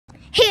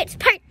Hey, it's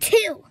part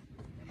 2.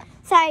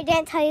 Sorry, I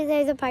didn't tell you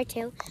there's a part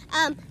 2.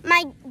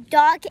 My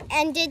dog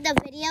ended the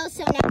video,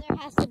 so now there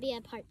has to be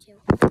a part 2.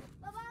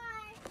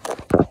 Bye-bye.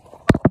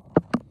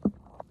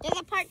 There's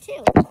a part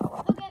 2.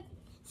 Okay.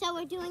 So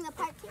we're doing a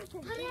part 2.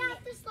 Put it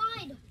at the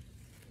slide.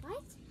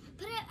 What?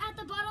 Put it at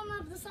the bottom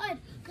of the slide,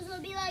 because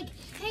it'll be like,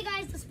 hey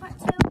guys, this is part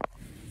 2.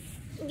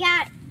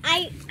 Yeah,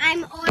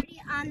 I'm already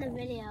on the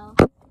video.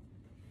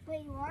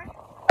 Wait, you are?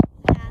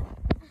 Yeah.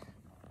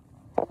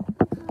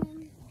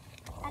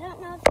 I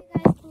don't know if you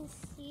guys can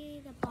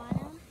see the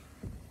bottom.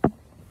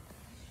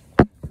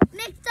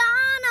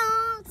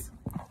 McDonald's!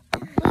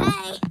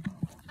 Hey!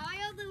 How are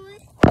y'all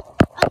doing?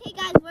 Okay,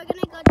 guys, we're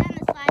going to go down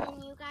the slide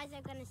and you guys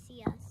are going to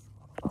see us.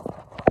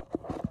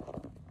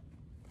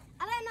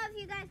 I don't know if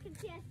you guys can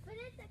see us, but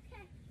it's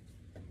okay.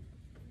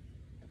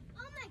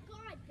 Oh my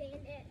God,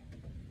 Bandit.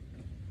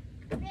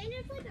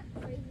 Bandit's like a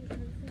crazy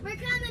person. We're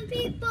coming,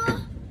 people.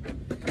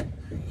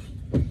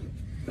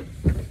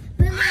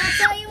 Lily, I'll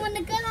tell you when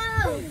to go.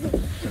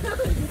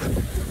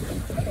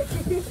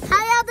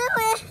 How y'all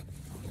doing?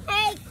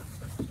 Hey,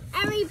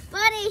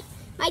 everybody.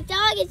 My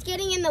dog is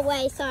getting in the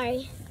way,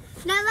 sorry.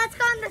 Now let's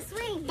go on the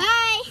swing.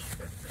 Bye.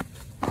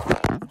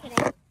 Just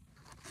kidding.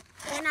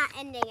 We're not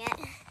ending it.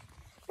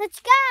 Let's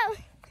go.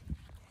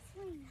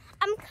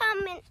 I'm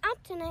coming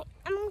out tonight.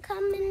 I'm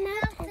coming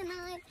out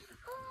tonight.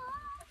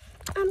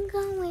 I'm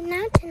going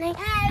out tonight.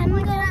 Hey, I'm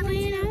we're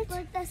going out.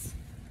 like this.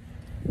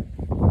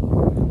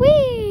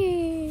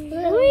 Wee.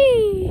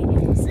 Wee.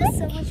 This is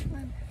so much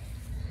fun.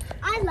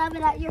 I love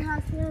it at your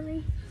house,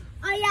 Lily.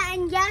 Oh yeah,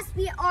 and yes,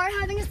 we are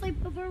having a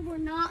sleepover. We're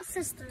not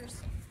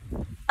sisters.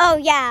 Oh,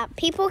 yeah.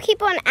 People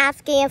keep on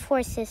asking if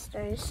we're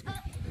sisters.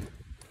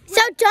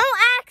 So don't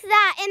ask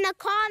that in the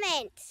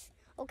comments.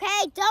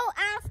 Okay? Don't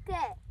ask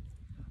it.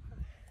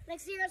 Like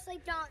seriously,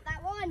 don't.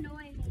 That will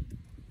annoy me.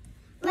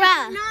 Bruh.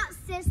 Like, not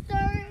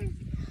sisters.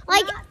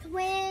 Like, not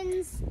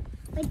twins.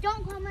 Like,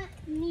 don't comment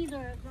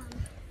neither of them.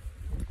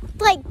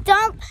 like,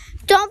 don't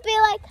be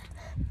like,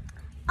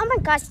 oh my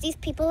gosh, these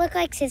people look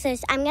like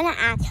sisters. I'm going to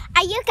ask,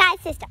 are you guys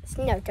sisters?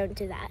 No, don't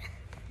do that.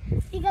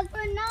 Because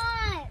we're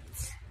not.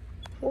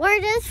 We're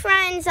just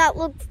friends that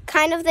look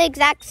kind of the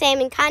exact same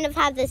and kind of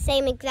have the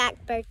same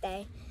exact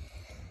birthday.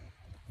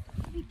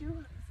 We do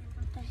have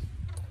the same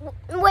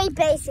birthday. We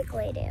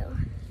basically do.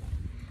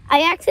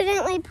 I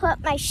accidentally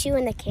put my shoe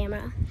in the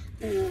camera.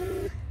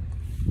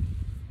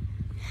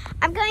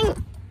 I'm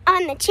going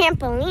on the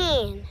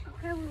trampoline.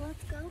 Okay, well,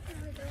 let's go.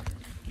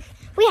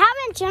 We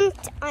haven't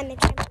jumped on the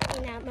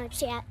trampoline that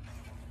much yet.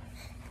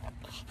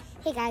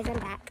 Hey guys, I'm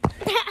back.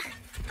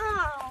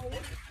 Oh.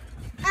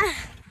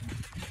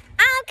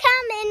 I'm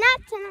coming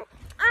up tonight.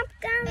 I'm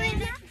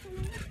coming up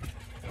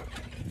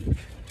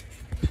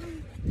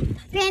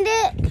tonight.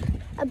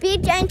 Bandit, be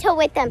gentle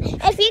with him.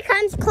 If he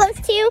comes close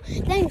to you,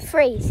 then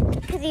freeze,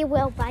 because he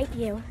will bite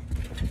you.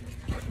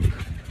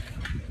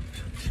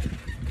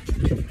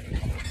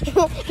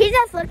 He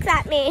just looks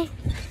at me.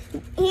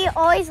 He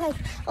always like,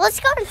 let's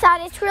go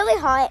inside. It's really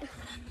hot.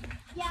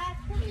 Yeah, it's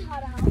pretty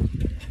hot out.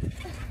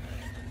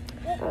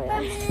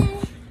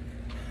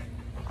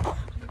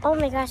 Oh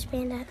my gosh,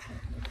 Bandit.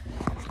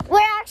 We're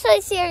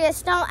actually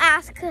serious. Don't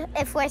ask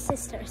if we're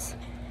sisters.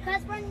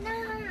 Because we're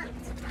not.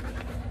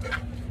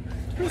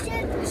 We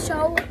should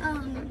show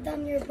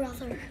them your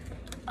brother.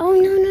 Oh,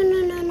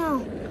 no.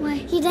 Why?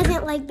 He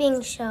doesn't like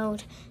being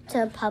showed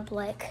to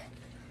public.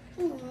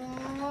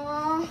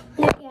 Aww.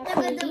 Yeah, Look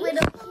at the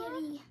little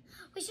kitty.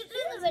 We should do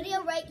the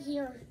video right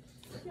here.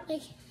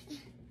 Like,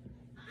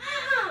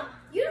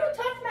 you don't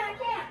touch my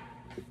cat.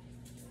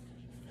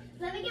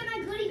 Let me get my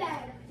goodie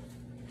bag.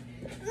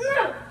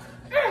 No.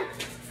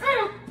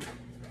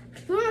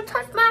 You want to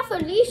touch my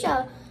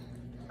Felicia?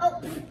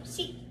 Oh,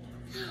 she.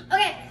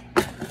 Okay.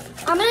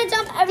 I'm gonna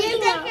jump Do you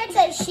everything out. think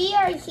it's a she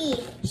or he?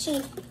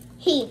 She.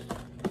 He.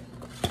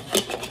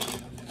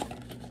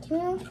 Can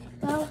you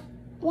go?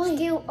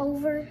 Scoot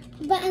over.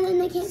 But and then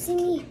they can't see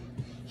me.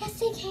 Yes,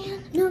 they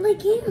can. No, they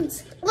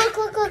can't. Look.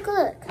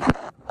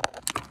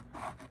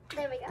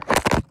 There we go.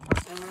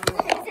 It's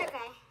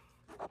okay.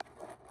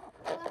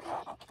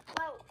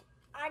 Well,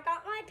 I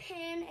got my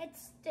pin. It's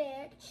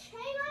stitched.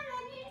 Hang on, I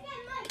need to get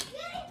my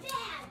goodie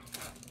bag.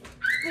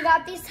 We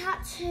got these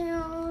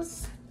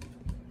tattoos.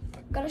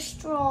 Got a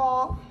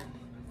straw.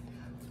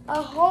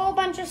 A whole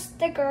bunch of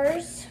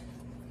stickers.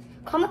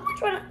 Comment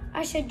which one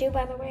I should do,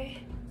 by the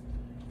way.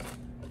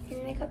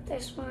 And make up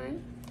this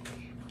one.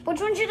 Which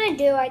one should I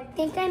do? I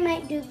think I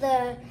might do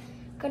the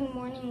good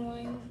morning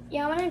one.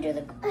 Yeah, I'm gonna do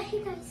the. Oh,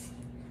 hey guys.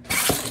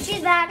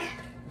 She's back.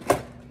 I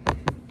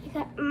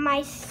got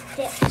my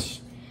stitch.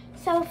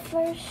 So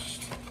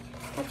first,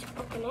 let's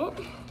open it.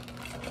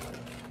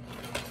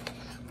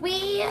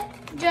 We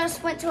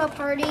just went to a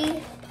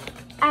party,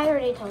 I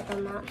already told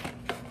them that.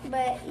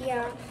 but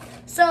yeah.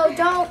 So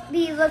don't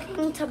be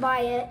looking to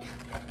buy it.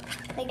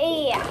 Like,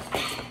 yeah.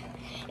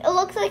 It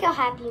looks like a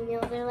Happy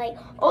Meal. They're like,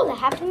 oh, the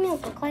Happy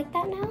Meals look like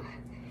that now?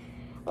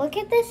 Look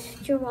at this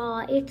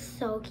straw. It's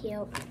so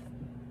cute.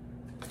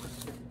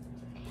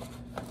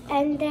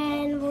 And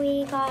then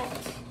we got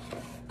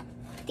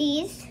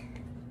these.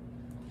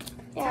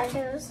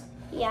 tattoos.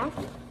 Yeah.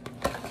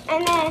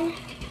 And then,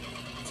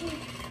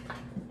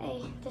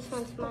 hey, this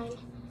one's mine.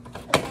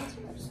 Okay.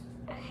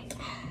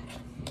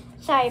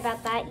 Sorry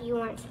about that. You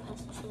weren't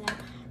supposed to see that.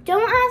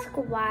 Don't ask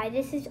why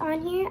this is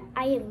on here.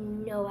 I have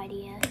no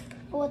idea.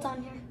 What's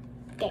on here?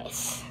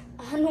 This.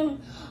 I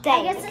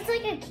guess it's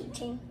like a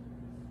keychain.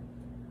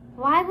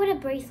 Why would a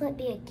bracelet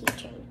be a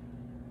keychain?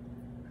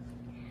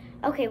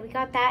 Okay, we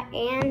got that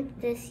and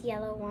this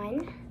yellow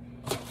one.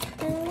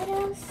 And what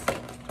else?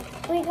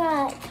 We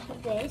got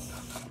this.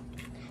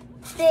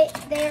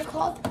 They're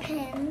called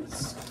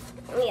pins.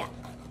 Yeah.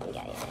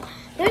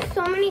 There's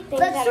so many things.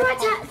 Let's that do are our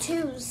called.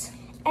 tattoos.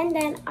 And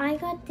then I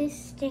got this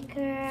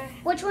sticker.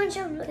 Which one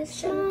should we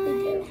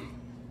do?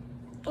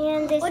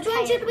 And this. Which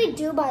one should we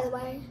do, by the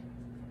way?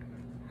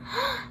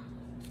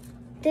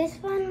 This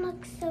one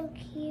looks so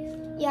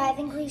cute. Yeah, I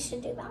think we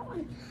should do that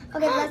one.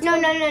 Okay, let's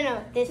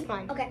No. This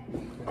one. Okay.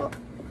 No.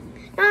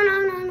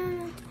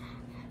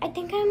 I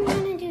think I'm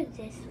gonna do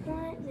this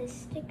one, this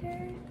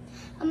sticker.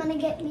 I'm gonna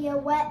get me a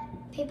wet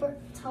paper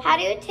towel. How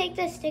do you take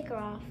the sticker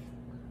off?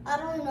 I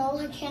don't know.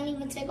 I can't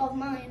even take off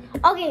mine.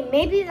 Okay,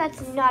 maybe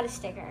that's not a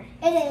sticker.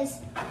 It is.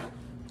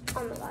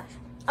 Oh my gosh.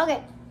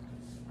 Okay.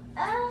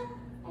 I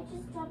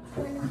just dropped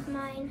one of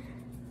mine.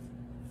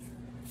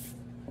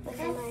 This is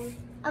mine.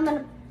 I'm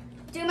gonna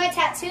do my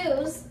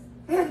tattoos.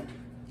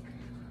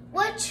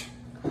 Which?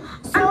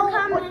 So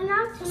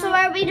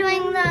are we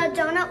doing the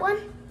donut one?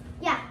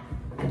 Yeah.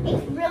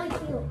 It's really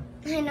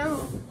cute. I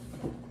know.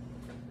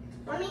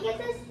 Let me get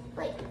this,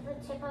 like, the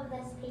tip of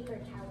this paper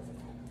towel.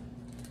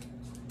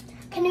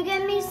 Can you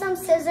get me some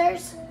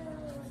scissors?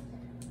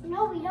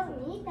 No, we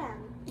don't need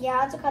them. Yeah,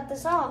 I have to cut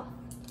this off.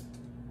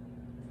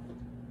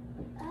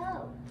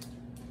 Oh.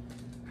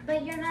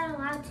 But you're not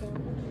allowed to.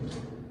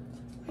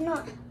 I'm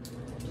not.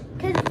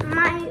 Because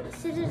my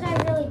scissors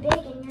are really big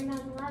and you're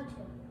not allowed to.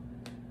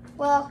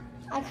 Well,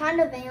 I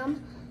kind of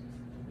am.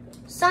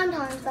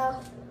 Sometimes,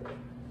 though.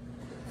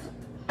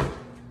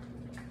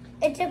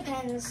 It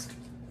depends.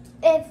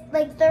 If,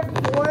 like, they're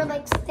for,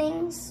 like,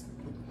 things,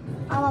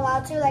 I'm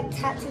allowed to, like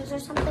tattoos or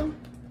something.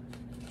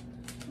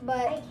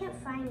 But I can't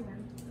find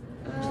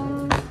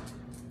them.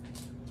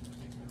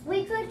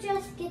 We could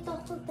just get the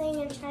whole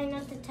thing and try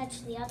not to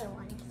touch the other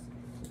ones.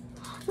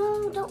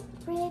 No, don't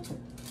rip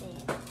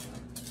it.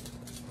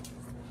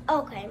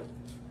 Okay.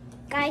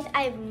 Guys,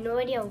 I have no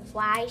idea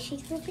why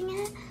she's ripping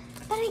it,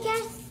 but I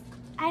guess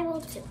I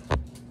will too.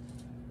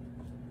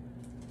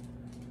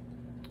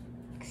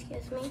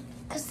 Excuse me.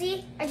 cause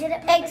see, I did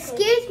it.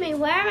 Excuse me,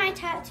 where are my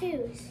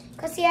tattoos?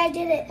 Cause see, I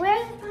did it.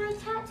 Where's my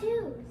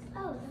tattoos?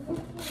 Oh,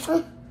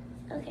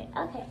 okay.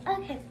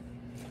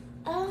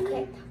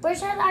 Okay, where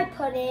should I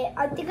put it?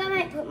 I think I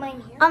might put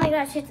mine here. Oh my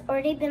gosh, it's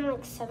already been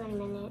like 7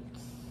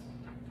 minutes.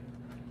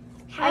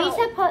 How? Are you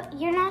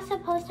supposed? You're not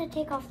supposed to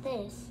take off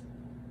this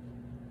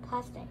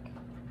plastic.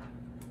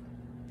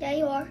 Yeah,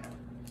 you are.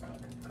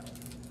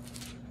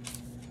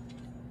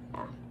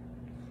 Oh,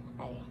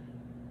 okay.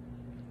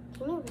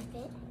 Can you rip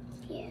it?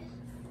 Yeah.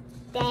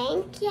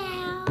 Thank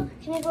you.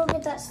 Can you go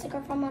get that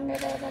sticker from under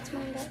there? That's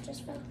mine that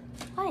just fell.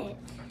 What?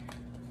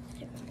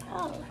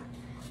 Oh.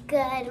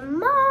 Good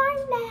morning.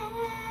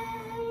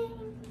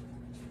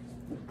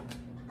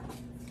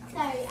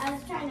 Sorry, I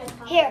was trying to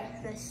copy Here.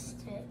 the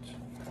stitch.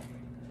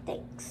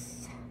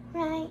 Thanks.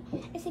 Right?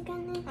 Is it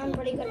gonna? I'm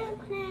pretty good at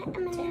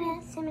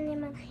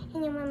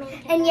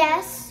And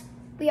yes,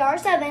 we are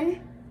 7.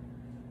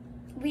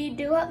 We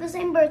do have the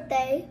same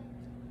birthday,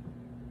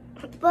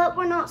 but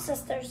we're not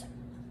sisters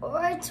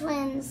or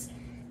twins.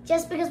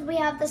 Just because we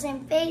have the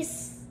same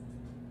face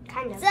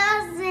kind of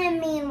doesn't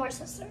mean we're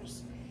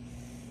sisters.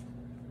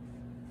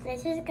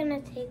 This is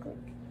gonna take like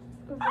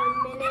 1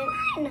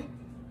 minute.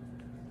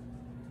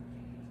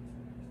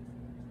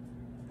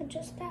 I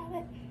just have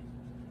it.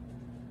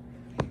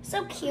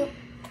 So cute.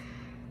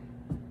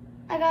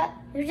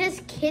 You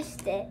just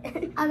kissed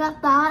it. I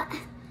got that.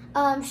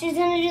 She's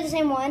gonna do the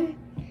same one.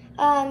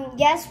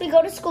 Yes, we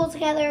go to school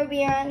together.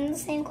 We are in the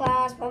same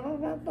class. Blah blah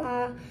blah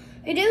blah.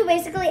 We do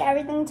basically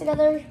everything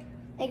together.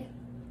 Like,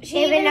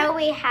 Even though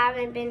we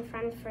haven't been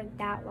friends for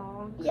that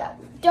long. Yeah.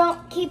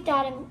 Don't keep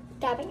dabbing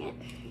it.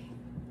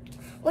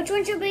 Which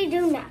one should we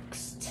do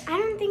next? I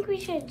don't think we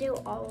should do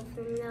all of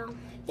them though.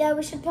 Yeah,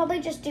 we should probably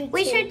just do 2.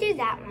 We should do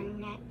that one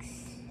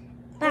next.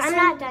 But This I'm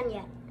one? not done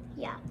yet.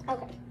 Yeah.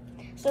 Okay.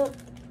 So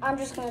I'm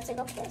just gonna take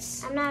off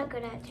this. I'm not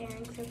good at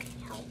tearing, so can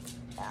you help?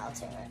 I'll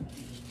tear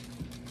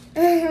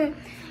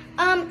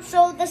it.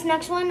 So this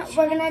next one,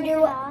 we're gonna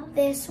do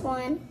this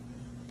one.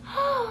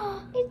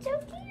 It's so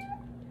cute.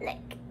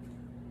 Like,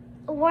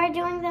 we're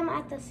doing them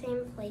at the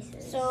same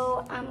places.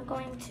 So I'm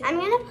going to. I'm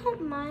gonna put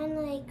mine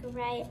like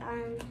right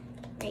on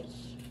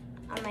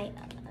my.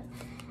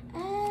 How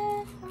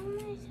am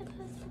I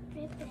supposed to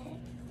rip it?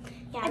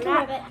 Yeah, I can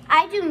rip it.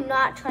 I do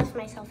not trust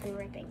myself in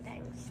ripping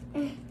things.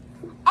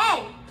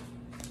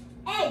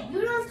 Hey,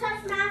 you don't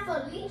touch my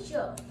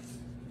Felicia.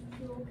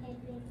 You okay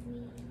with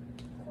me?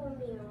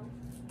 Cornmeal.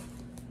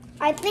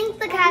 I think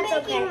the cat's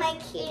okay. Making my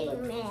kitty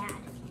mad.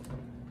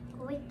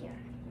 Go right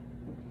there.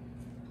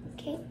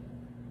 Okay.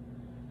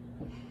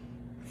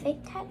 Fake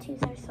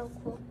tattoos are so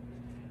cool.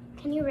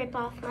 Can you rip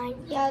off mine?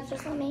 Yeah,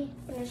 just let me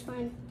finish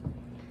mine.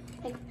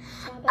 Like,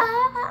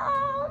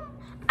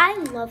 I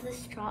love the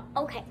straw.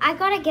 Okay, I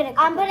gotta get a.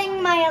 I'm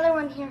putting my other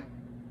one here.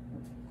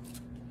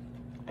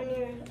 On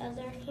your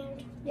other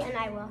hand? Yeah. And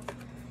I will.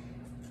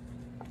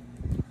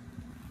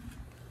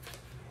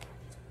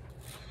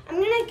 I'm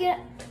gonna get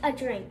a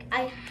drink.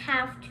 I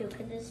have to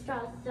because this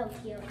straw is so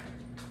cute.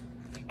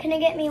 Can you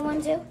get me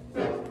one too?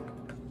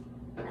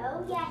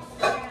 Oh yes,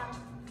 girl.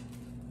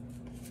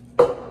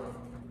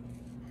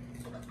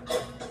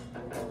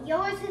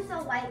 Yours is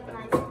a white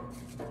one.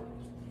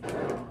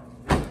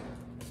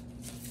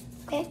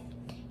 Okay.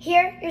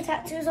 Here, your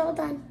tattoo's all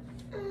done.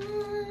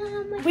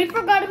 We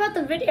forgot about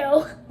the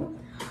video.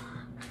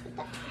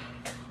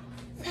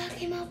 That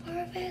came out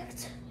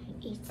perfect.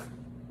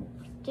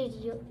 Did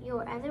you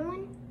your other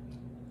one?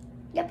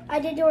 Yep, I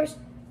did yours.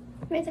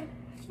 Right there.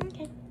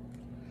 Okay.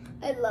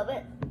 I love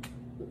it.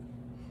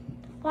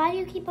 Why do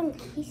you keep on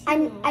kissing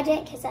it? I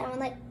didn't kiss it. I'm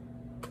like,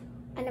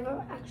 I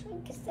never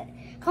actually kissed it.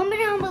 Comment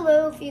down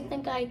below if you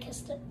think I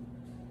kissed it.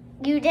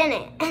 You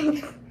didn't.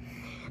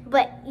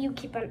 But you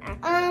keep on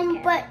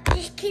acting like but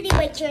this kitty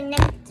right here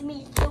next to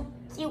me is so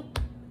cute.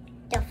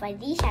 the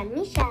Felicia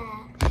Misha.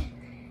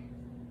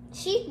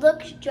 She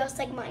looks just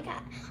like my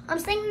cat. I'm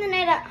staying the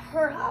night at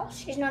her house.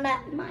 She's not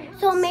at my house.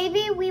 So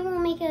maybe we will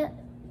make a...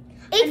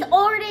 It's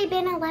already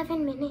been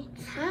 11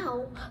 minutes.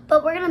 How?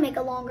 But we're gonna make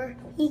it longer.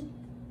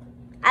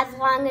 As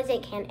long as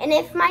it can. And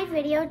if my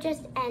video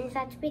just ends,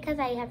 that's because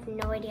I have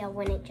no idea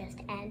when it just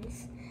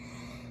ends.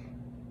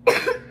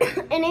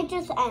 And it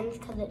just ends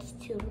because it's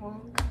too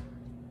long.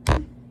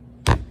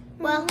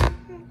 Well,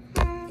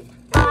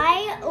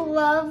 I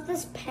love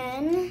this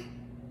pen.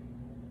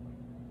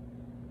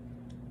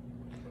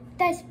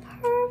 That's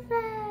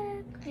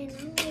perfect. I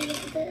know, I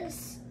love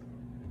this.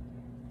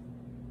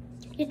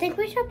 You think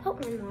we should put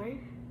one more?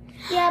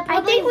 Yeah,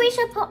 I think we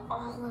should put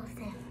all of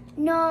them.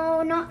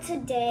 No, not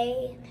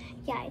today.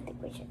 Yeah, I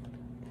think we should.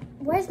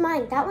 Where's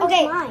mine? That one's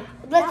Okay, mine.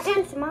 let's That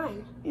one's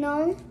mine.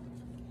 No.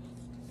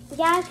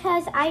 Yeah,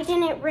 because I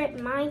didn't rip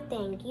my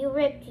thing. You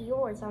ripped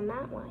yours on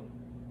that one.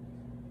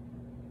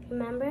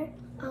 Remember?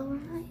 All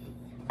right.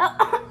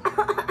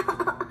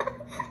 Oh.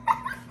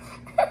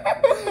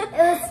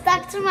 It was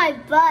stuck to my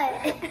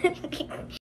butt.